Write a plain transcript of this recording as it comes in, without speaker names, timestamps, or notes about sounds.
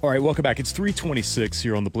All right, welcome back. It's 3:26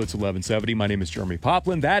 here on the Blitz 1170. My name is Jeremy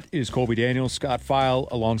Poplin. That is Colby Daniels, Scott File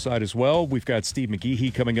alongside as well. We've got Steve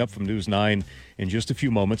McGehee coming up from News 9 in just a few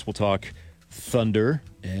moments. We'll talk Thunder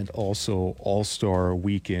and also All-Star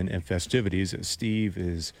Weekend and festivities. Steve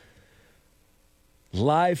is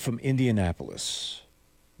live from Indianapolis,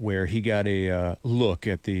 where he got a look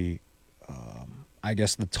at the I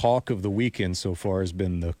guess the talk of the weekend so far has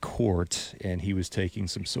been the court, and he was taking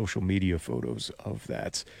some social media photos of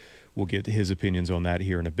that. We'll get his opinions on that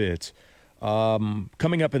here in a bit.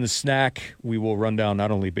 Coming up in the snack, we will run down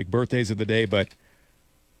not only big birthdays of the day, but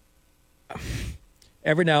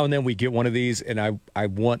every now and then we get one of these, and I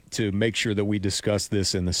want to make sure that we discuss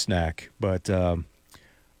this in the snack. But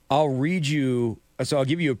I'll read you, so I'll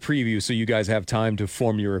give you a preview so you guys have time to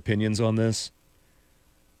form your opinions on this.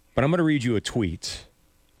 But I'm going to read you a tweet,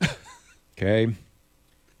 okay?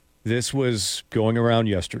 This was going around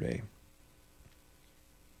yesterday.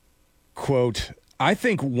 Quote, I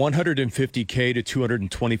think 150K to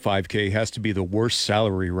 225K has to be the worst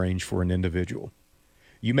salary range for an individual.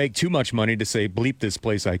 You make too much money to say, bleep this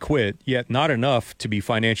place, I quit, yet not enough to be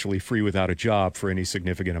financially free without a job for any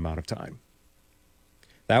significant amount of time.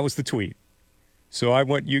 That was the tweet. So I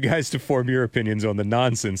want you guys to form your opinions on the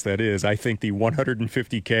nonsense that is. I think the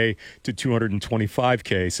 150K to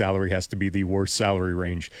 225K salary has to be the worst salary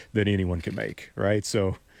range that anyone can make, right?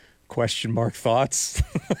 So question mark thoughts?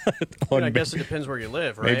 I guess it depends where you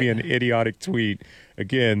live, right? Maybe an idiotic tweet,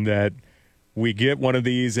 again, that we get one of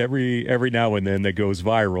these every now and then that goes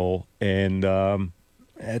viral, and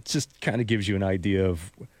it just kind of gives you an idea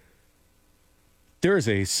of there is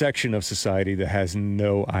a section of society that has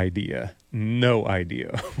no idea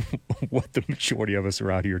what the majority of us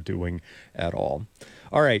are out here doing at all.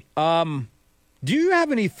 All right. Do you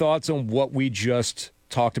have any thoughts on what we just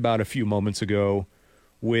talked about a few moments ago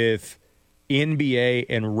with NBA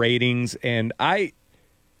and ratings? And I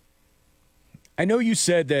know you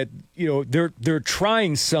said that, you know, they're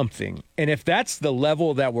trying something. And if that's the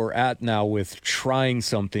level that we're at now with trying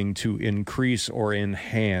something to increase or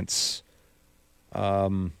enhance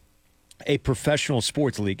a professional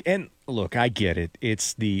sports league. And look, I get it.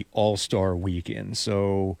 It's the All-Star Weekend,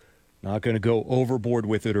 so not going to go overboard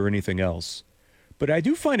with it or anything else. But I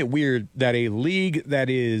do find it weird that a league that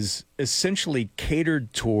is essentially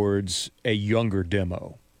catered towards a younger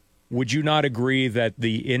demo. Would you not agree that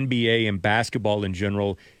the NBA and basketball in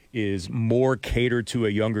general is more catered to a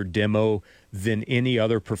younger demo than any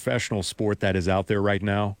other professional sport that is out there right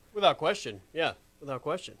now? Without question. Yeah, without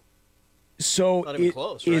question. So Not even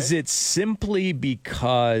close, right? Is it simply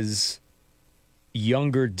because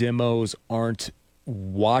younger demos aren't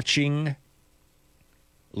watching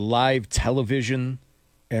live television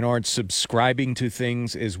and aren't subscribing to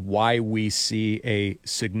things is why we see a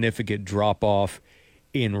significant drop-off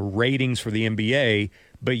in ratings for the NBA?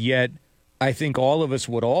 But yet I think all of us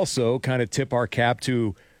would also kind of tip our cap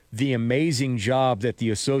to the amazing job that the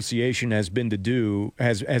association has been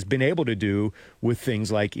able to do with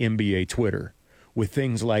things like NBA Twitter, with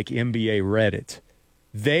things like NBA Reddit.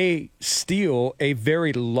 They steal a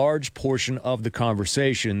very large portion of the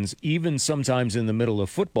conversations, even sometimes in the middle of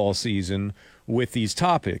football season, with these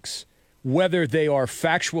topics. Whether they are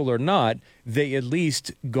factual or not, they at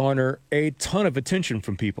least garner a ton of attention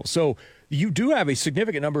from people. So you do have a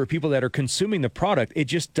significant number of people that are consuming the product. It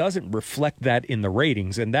just doesn't reflect that in the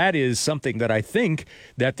ratings. And that is something that I think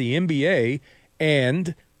that the NBA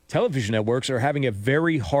and television networks are having a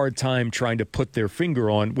very hard time trying to put their finger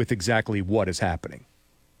on with exactly what is happening.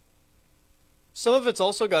 Some of it's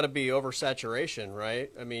also got to be oversaturation,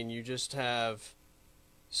 right? I mean, you just have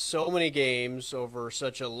so many games over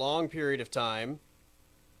such a long period of time.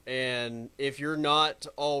 And if you're not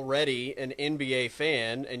already an NBA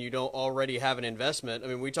fan and you don't already have an investment, I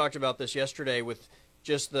mean, we talked about this yesterday with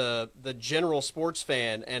just the general sports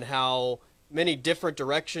fan and how many different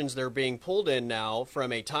directions they're being pulled in now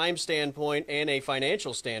from a time standpoint and a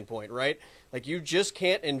financial standpoint, right? Like, you just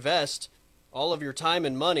can't invest all of your time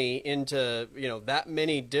and money into, you know, that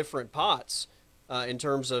many different pots in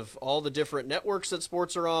terms of all the different networks that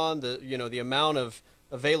sports are on, the amount of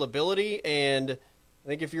availability. And I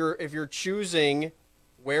think if you're choosing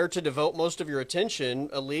where to devote most of your attention,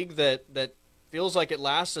 a league that feels like it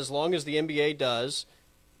lasts as long as the NBA does,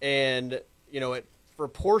 and it for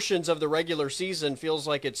portions of the regular season feels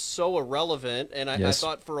like it's so irrelevant. And I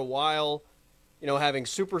thought for a while, having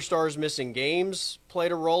superstars missing games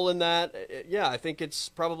played a role in that. Yeah, I think it's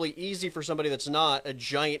probably easy for somebody that's not a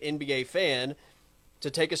giant NBA fan to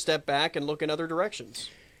take a step back and look in other directions.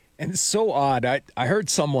 And it's so odd. I heard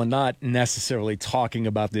someone not necessarily talking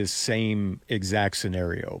about this same exact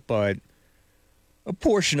scenario, but A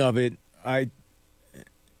portion of it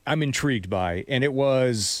I'm intrigued by, and it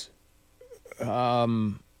was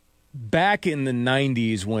back in the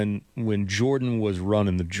 90s when Jordan was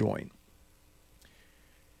running the joint.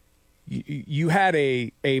 You had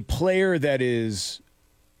a player that is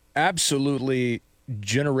absolutely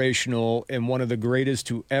generational and one of the greatest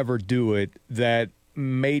to ever do it, that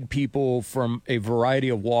made people from a variety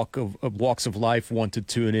of walks of life want to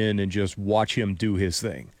tune in and just watch him do his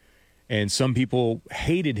thing. And some people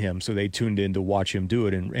hated him, so they tuned in to watch him do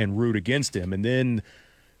it and root against him. And then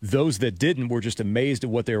those that didn't were just amazed at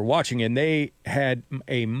what they were watching, and they had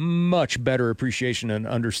a much better appreciation and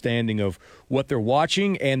understanding of what they're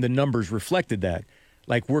watching, and the numbers reflected that.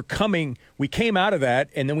 Like, we came out of that,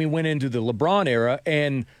 and then we went into the LeBron era,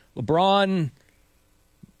 and LeBron,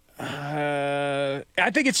 I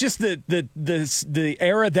think it's just the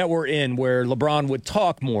era that we're in where LeBron would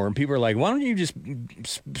talk more, and people are like, why don't you just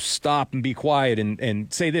stop and be quiet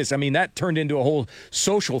and say this? I mean, that turned into a whole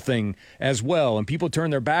social thing as well, and people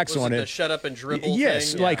turned their backs on it. The shut up and dribble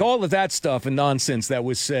yes, thing? like all of that stuff and nonsense that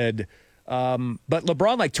was said. But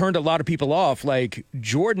LeBron turned a lot of people off. Like,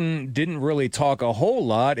 Jordan didn't really talk a whole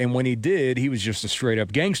lot, and when he did, he was just a straight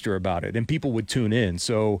up gangster about it, and people would tune in.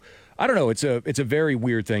 So I don't know. It's a very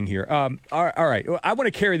weird thing here. All right. I want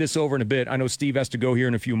to carry this over in a bit. I know Steve has to go here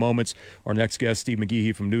in a few moments. Our next guest, Steve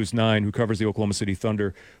McGehee from News 9, who covers the Oklahoma City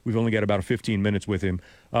Thunder. We've only got about 15 minutes with him.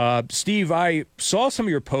 Steve, I saw some of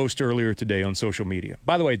your posts earlier today on social media.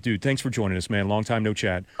 By the way, dude, thanks for joining us, man. Long time no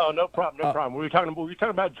chat. Oh, no problem. No problem. Were you talking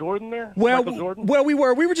about Jordan there? Well, Michael Jordan? Well, we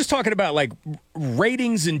were just talking about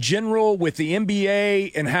ratings in general with the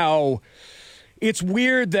NBA and how it's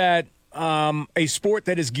weird that a sport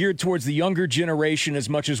that is geared towards the younger generation as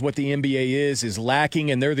much as what the NBA is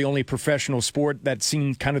lacking, and they're the only professional sport that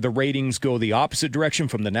seen kind of the ratings go the opposite direction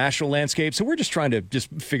from the national landscape. So we're just trying to just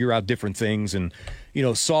figure out different things and,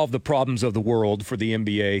 solve the problems of the world for the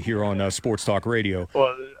NBA here on Sports Talk Radio.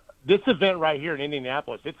 Well, this event right here in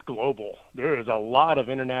Indianapolis, it's global. There is a lot of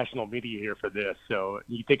international media here for this. So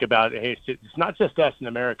you think about it, hey, it's not just us in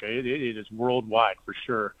America. It is worldwide for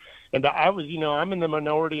sure. And I was, I'm in the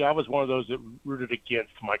minority. I was one of those that rooted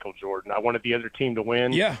against Michael Jordan. I wanted the other team to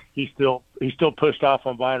win. Yeah. He still pushed off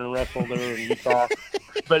on Byron Russell there in Utah.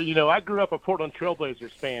 But, I grew up a Portland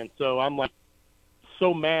Trailblazers fan, so I'm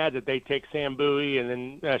so mad that they take Sam Bowie, and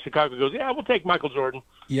then Chicago goes, yeah, we'll take Michael Jordan.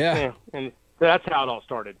 Yeah. And that's how it all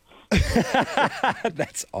started.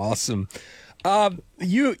 That's awesome.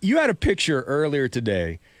 You had a picture earlier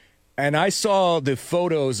today, and I saw the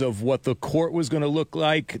photos of what the court was going to look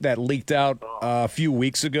like that leaked out a few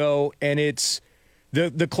weeks ago, and it's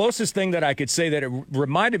the closest thing that I could say that it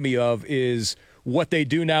reminded me of is what they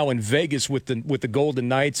do now in Vegas with the Golden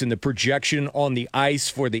Knights and the projection on the ice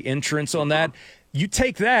for the entrance on that. You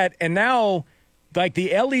take that, and now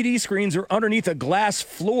the LED screens are underneath a glass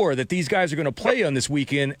floor that these guys are going to play on this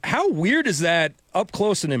weekend. How weird is that up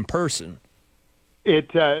close and in person?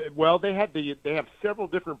 Well, they have several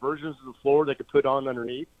different versions of the floor they could put on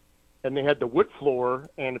underneath, and they had the wood floor.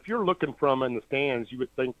 And if you're looking from in the stands, you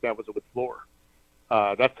would think that was a wood floor.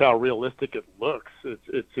 That's how realistic it looks.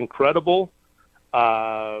 It's incredible.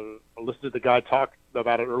 I listened to the guy talk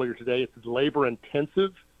about it earlier today. It's labor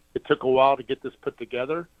intensive. It took a while to get this put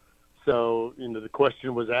together. So, the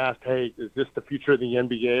question was asked, hey, is this the future of the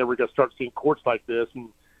NBA? Are we going to start seeing courts like this? And,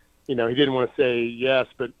 he didn't want to say yes,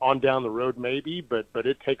 but on down the road maybe. But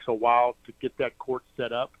it takes a while to get that court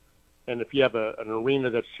set up. And if you have an arena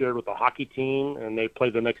that's shared with a hockey team and they play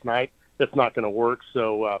the next night, that's not going to work.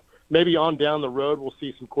 So maybe on down the road we'll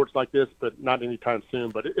see some courts like this, but not anytime soon.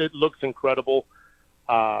 But it looks incredible.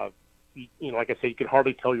 Like I said, you can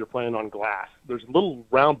hardly tell you're playing on glass. There's little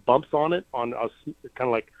round bumps on it, kind of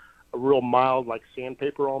like a real mild, like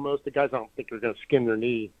sandpaper almost. The guys, I don't think they're going to skin their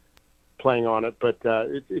knee playing on it, but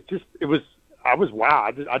I was wow.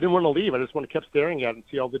 I didn't want to leave. I just kept staring at it and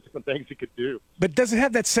see all the different things it could do. But does it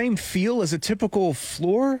have that same feel as a typical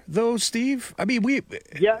floor, though, Steve? I mean, you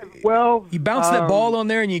bounce that ball on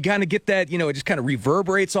there and you kind of get that, it just kind of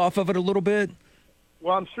reverberates off of it a little bit.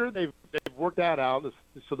 Well, I'm sure they've worked that out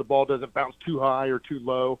so the ball doesn't bounce too high or too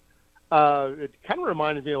low. It kind of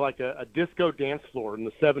reminded me of like a disco dance floor in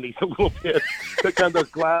the 70s a little bit. Kind of those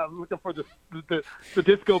glass, looking for the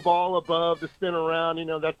disco ball above to spin around.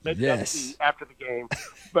 That's maybe after the game.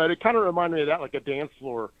 But it kind of reminded me of that, like a dance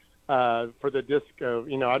floor for the disco.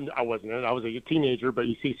 I wasn't in it. I was a teenager, but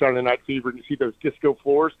you see Saturday Night Fever and you see those disco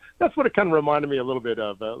floors. That's what it kind of reminded me a little bit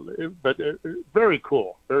of. But very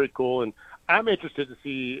cool, very cool. And I'm interested to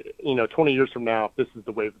see, 20 years from now, if this is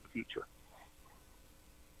the wave of the future.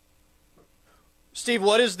 Steve,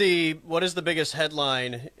 what is the biggest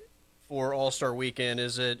headline for All-Star Weekend?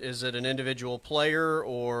 Is it an individual player,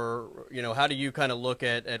 or how do you kind of look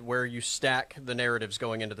at where you stack the narratives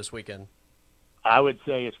going into this weekend? I would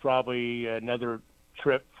say it's probably another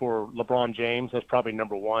trip for LeBron James. That's probably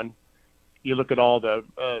number one. You look at all the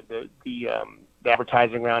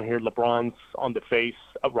advertising around here. LeBron's on the face,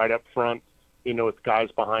 right up front. With guys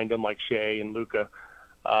behind him like Shea and Luka.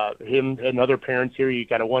 Him and other parents here, you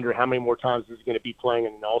got to wonder how many more times he's going to be playing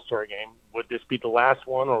in an All-Star game. Would this be the last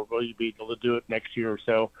one, or will you be able to do it next year or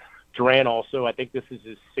so? Durant also, I think this is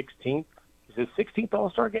his 16th. Is his 16th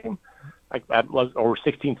All-Star game? Or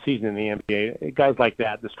 16th season in the NBA. Guys like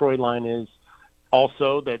that. The storyline is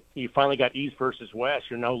also that you finally got East versus West.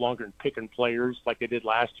 You're no longer picking players like they did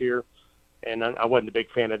last year, and I wasn't a big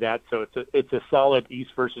fan of that. So it's a solid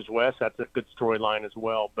East versus West. That's a good storyline as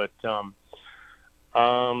well. But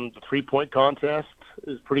the three-point contest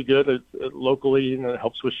is pretty good locally. It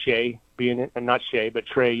helps with Shea being it, and not Shea, but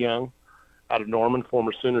Trae Young out of Norman,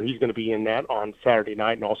 former Sooner. He's going to be in that on Saturday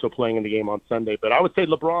night and also playing in the game on Sunday. But I would say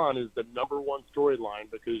LeBron is the number one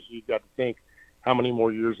storyline, because you've got to think how many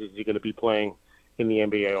more years is he going to be playing in the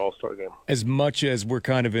NBA All-Star game. As much as we're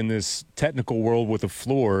kind of in this technical world with a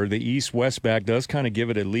floor, the East-West back does kind of give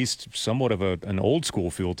it at least somewhat of an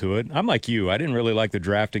old-school feel to it. I'm like you. I didn't really like the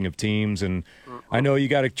drafting of teams, and I know you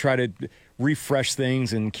got to try to refresh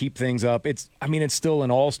things and keep things up. It's still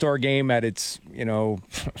an all-star game at its,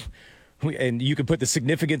 and you can put the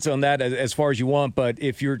significance on that as far as you want, but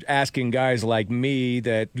if you're asking guys like me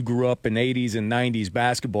that grew up in 80s and 90s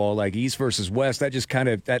basketball, like East versus West, that just kind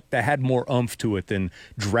of that had more oomph to it than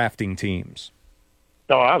drafting teams.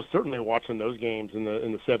 No, I was certainly watching those games in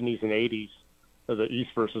the 70s and 80s, the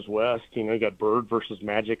East versus West. You got Bird versus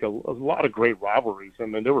Magic, a lot of great rivalries. I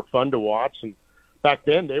mean, they were fun to watch, and back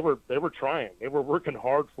then they were trying. They were working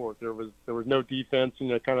hard for it. There was no defense,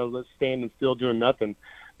 kind of standing still doing nothing.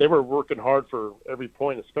 They were working hard for every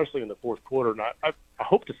point, especially in the fourth quarter. And I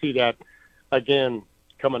hope to see that again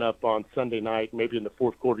coming up on Sunday night. Maybe in the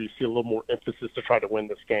fourth quarter, you see a little more emphasis to try to win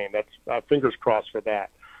this game. That's fingers crossed for that,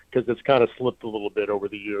 because it's kind of slipped a little bit over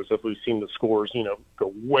the years. If we've seen the scores,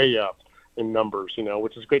 go way up in numbers,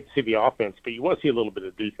 which is great to see the offense, but you want to see a little bit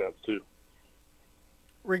of defense too.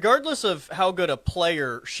 Regardless of how good a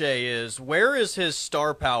player Shea is, where is his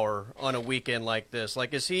star power on a weekend like this?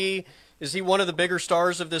 Like, is he one of the bigger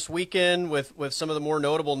stars of this weekend with some of the more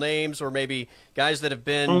notable names, or maybe guys that have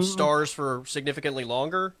been stars for significantly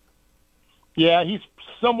longer? Yeah, he's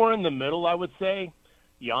somewhere in the middle, I would say.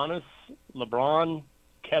 Giannis, LeBron,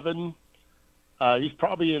 Kevin. He's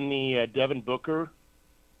probably in the Devin Booker.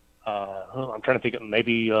 I'm trying to think of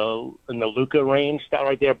maybe in the Luka range, that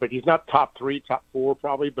right there. But he's not top 3, top 4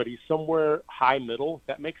 probably, but he's somewhere high middle, if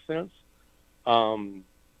that makes sense.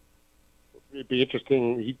 It'd be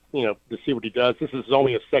interesting, to see what he does. This is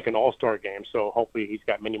only his second All-Star game, so hopefully he's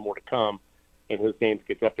got many more to come, and his name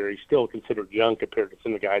gets up there. He's still considered young compared to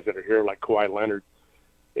some of the guys that are here, like Kawhi Leonard.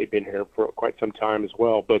 They've been here for quite some time as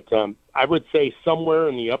well. But I would say somewhere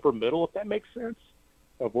in the upper middle, if that makes sense,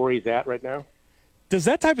 of where he's at right now. Does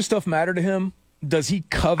that type of stuff matter to him? Does he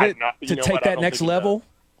covet to take that next level?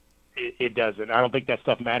 It doesn't. I don't think that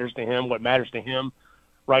stuff matters to him. What matters to him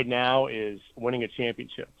right now is winning a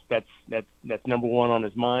championship. That's number one on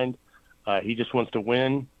his mind. He just wants to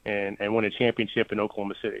win and win a championship in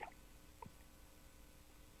Oklahoma City.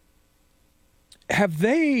 Have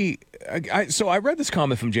they so I read this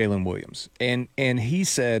comment from Jalen Williams, and he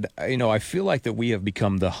said, I feel like that we have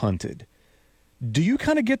become the hunted. Do you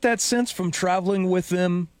kind of get that sense from traveling with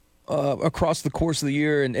them across the course of the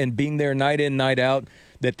year and being there night in, night out,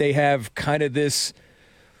 that they have kind of this,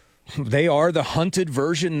 they are the hunted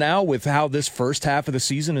version now with how this first half of the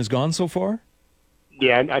season has gone so far?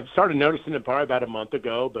 Yeah, and I started noticing it probably about a month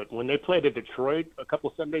ago, but when they played at Detroit a couple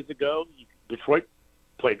of Sundays ago, Detroit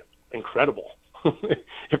played incredible.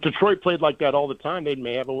 If Detroit played like that all the time, they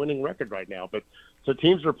may have a winning record right now. But so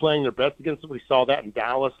teams are playing their best against them. We saw that in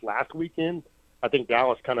Dallas last weekend. I think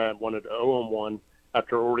Dallas kind of wanted 0-1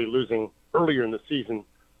 after already losing earlier in the season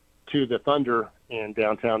to the Thunder in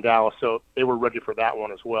downtown Dallas. So they were ready for that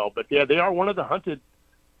one as well. But, yeah, they are one of the hunted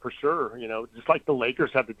for sure. Just like the Lakers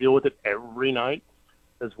have to deal with it every night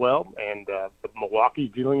as well. And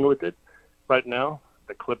Milwaukee's dealing with it right now.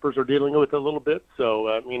 The Clippers are dealing with it a little bit. So,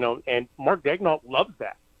 and Mark Daigneault loves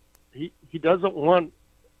that. He doesn't want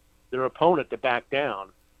their opponent to back down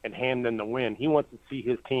and hand them the win. He wants to see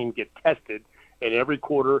his team get tested in every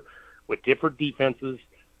quarter with different defenses,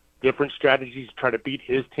 different strategies to try to beat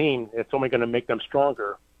his team. It's only going to make them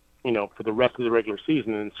stronger, for the rest of the regular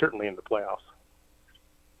season and certainly in the playoffs.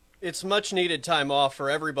 It's much needed time off for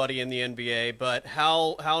everybody in the NBA, but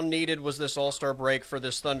how needed was this All-Star break for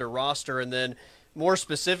this Thunder roster? And then more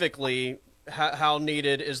specifically, how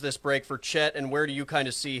needed is this break for Chet, and where do you kind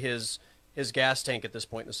of see his gas tank at this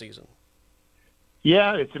point in the season?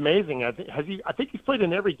 Yeah, it's amazing. I think he's played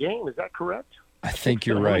in every game. Is that correct? I think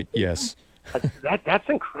you're right. Yes. That's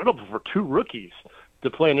incredible for two rookies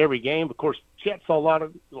to play in every game. Of course, Chet saw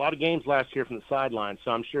a lot of games last year from the sidelines,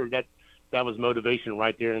 so I'm sure that was motivation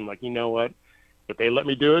right there. And like, you know what? If they let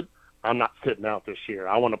me do it, I'm not sitting out this year.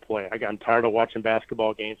 I want to play. I'm tired of watching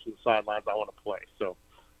basketball games from the sidelines. I want to play. So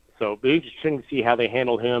it'll be interesting to see how they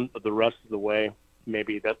handle him the rest of the way.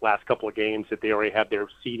 Maybe that last couple of games, if they already have their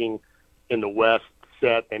seeding in the West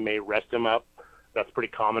set, they may rest him up. That's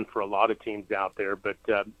pretty common for a lot of teams out there. But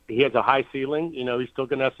he has a high ceiling. You know, he's still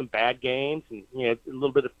going to have some bad games, and you know, a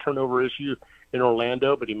little bit of turnover issue in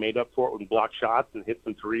Orlando, but he made up for it with blocked shots and hit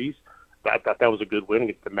some threes. But I thought that was a good win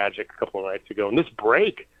against the Magic a couple of nights ago. And this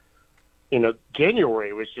break, you know,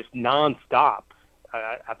 January was just nonstop.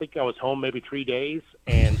 I think I was home maybe 3 days,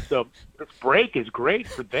 and so this break is great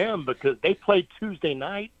for them because they played Tuesday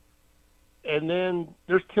night, and then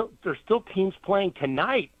there's still teams playing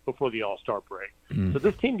tonight before the All-Star break. So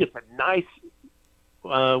this team gets a nice,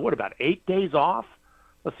 about 8 days off?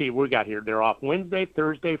 Let's see what we got here. They're off Wednesday,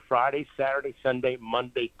 Thursday, Friday, Saturday, Sunday,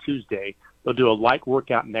 Monday, Tuesday. They'll do a light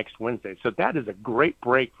workout next Wednesday. So that is a great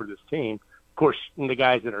break for this team. Of course, the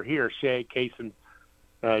guys that are here, Shea, Case, and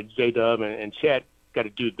J-Dub and Chet, got to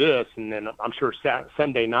do this, and then I'm sure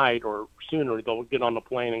Sunday night or sooner they'll get on the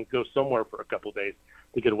plane and go somewhere for a couple of days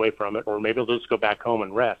to get away from it, or maybe they'll just go back home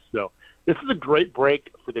and rest. So this is a great break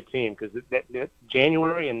for the team because that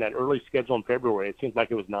January and that early schedule in February, it seems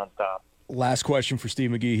like it was nonstop. Last question for Steve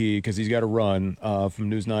McGehee because he's got to run from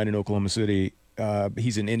News 9 in Oklahoma City.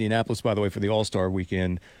 He's in Indianapolis, by the way, for the All-Star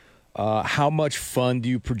weekend. How much fun do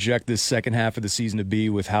you project this second half of the season to be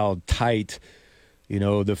with how tight, you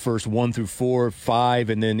know, the first 1 through 4, 5,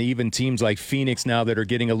 and then even teams like Phoenix now that are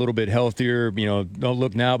getting a little bit healthier, you know, don't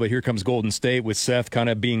look now, but here comes Golden State with Seth kind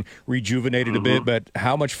of being rejuvenated a bit. But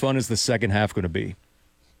how much fun is the second half going to be?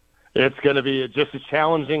 It's going to be just as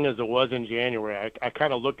challenging as it was in January. I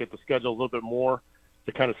kind of looked at the schedule a little bit more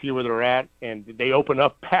to kind of see where they're at, and they open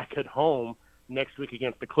up back at home next week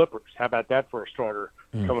against the Clippers. How about that for a starter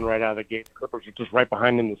coming right out of the gate? The Clippers are just right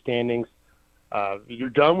behind in the standings. You're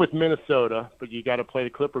done with Minnesota, but you got to play the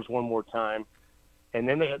Clippers one more time. And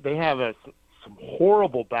then they have some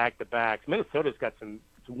horrible back-to-backs. Minnesota's got some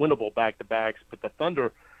winnable back-to-backs, but the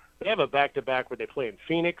Thunder, they have a back-to-back where they play in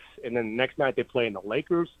Phoenix, and then the next night they play in the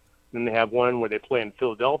Lakers. Then they have one where they play in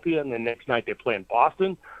Philadelphia, and the next night they play in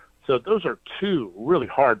Boston. So those are two really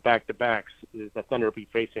hard back-to-backs the Thunder will be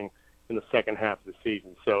facing in the second half of the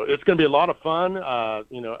season. So it's going to be a lot of fun.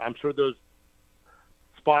 You know, I'm sure those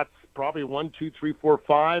spots, probably 1, 2, 3, 4,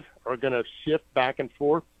 5, are going to shift back and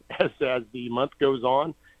forth as the month goes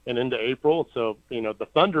on and into April. So, you know, the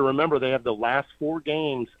Thunder, remember, they have the last 4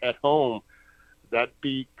 games at home. That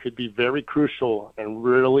could be very crucial and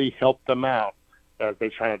really help them out as they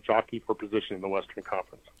try to jockey for position in the Western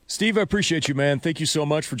Conference. Steve, I appreciate you, man. Thank you so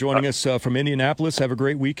much for joining us from Indianapolis. Have a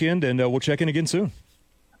great weekend, and we'll check in again soon.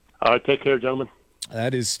 All right, take care, gentlemen.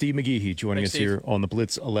 That is Steve McGehee joining us here on the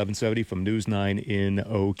Blitz 1170 from News 9 in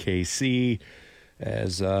OKC,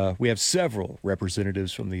 as we have several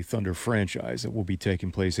representatives from the Thunder franchise that will be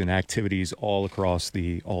taking place in activities all across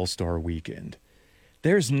the All-Star weekend.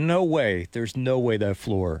 There's no way that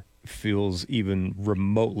floor feels even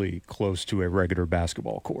remotely close to a regular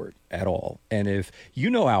basketball court at all. And if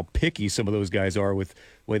you know how picky some of those guys are with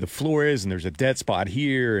the way the floor is, and there's a dead spot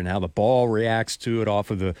here, and how the ball reacts to it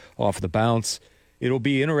off of the bounce, it'll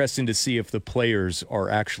be interesting to see if the players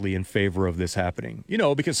are actually in favor of this happening. You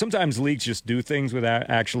know, because sometimes leagues just do things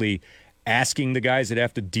without actually asking the guys that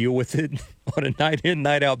have to deal with it on a night-in,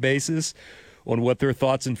 night-out basis on what their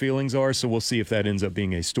thoughts and feelings are. So we'll see if that ends up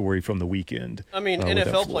being a story from the weekend. I mean,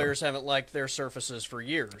 NFL players haven't liked their surfaces for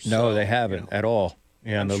years. No, so, they haven't at all.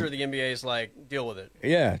 Yeah, I'm sure the NBA is like, deal with it.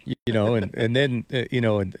 Yeah, you know, and then, you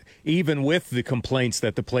know, and even with the complaints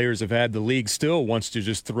that the players have had, the league still wants to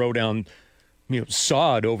just throw down, you know,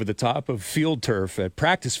 sod over the top of field turf at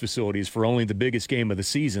practice facilities for only the biggest game of the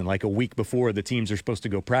season, like a week before the teams are supposed to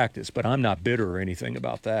go practice. But I'm not bitter or anything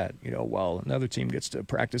about that. You know, while another team gets to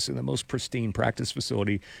practice in the most pristine practice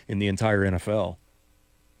facility in the entire NFL.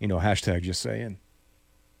 You know, hashtag just saying.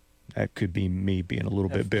 That could be me being a little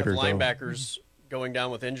bit bitter, have linebackers going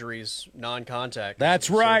down with injuries, non-contact. That's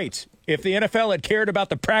right. If the NFL had cared about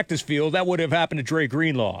the practice field, that would have happened to Dre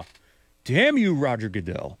Greenlaw. Damn you, Roger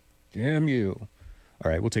Goodell. Damn you.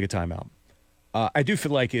 All right, we'll take a timeout. I do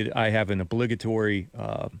feel like I have an obligatory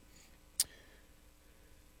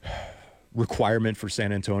requirement for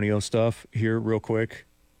San Antonio stuff here real quick.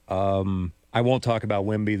 I won't talk about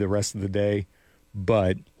Wemby the rest of the day,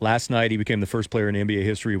 but last night he became the first player in NBA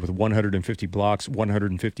history with 150 blocks,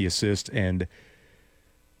 150 assists, and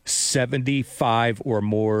 75 or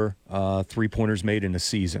more three-pointers made in a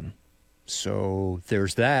season. So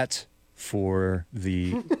there's that for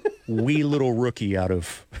the wee little rookie out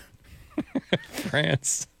of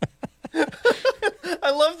France.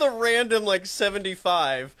 I love the random,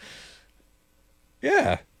 75.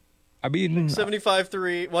 Yeah. I mean, 75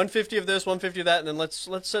 three, 150 of this, 150 of that, and then let's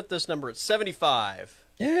set this number at 75.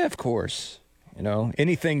 Yeah, of course.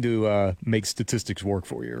 Anything to make statistics work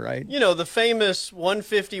for you, right? The famous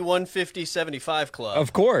 150, 150, 75 club.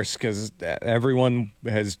 Of course, because everyone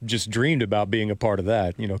has just dreamed about being a part of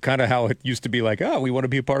that. Kind of how it used to be like, oh, we want to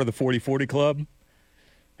be a part of the 40-40 club.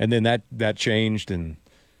 And then that changed, and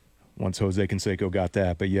once Jose Canseco got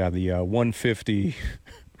that. But yeah, the 150,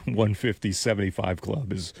 150, 75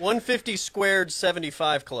 club is 150 squared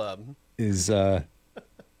 75 club is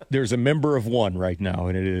there's a member of one right now,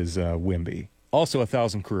 and it is Wemby. Also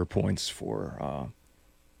 1,000 career points for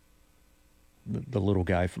the little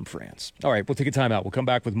guy from France. All right, we'll take a timeout. We'll come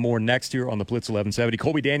back with more next year on the Blitz 1170.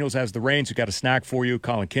 Colby Daniels has the reins. We've got a snack for you.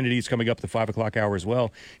 Colin Kennedy's coming up at the 5 o'clock hour as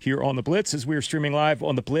well here on the Blitz as we are streaming live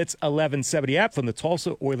on the Blitz 1170 app from the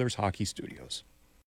Tulsa Oilers Hockey Studios.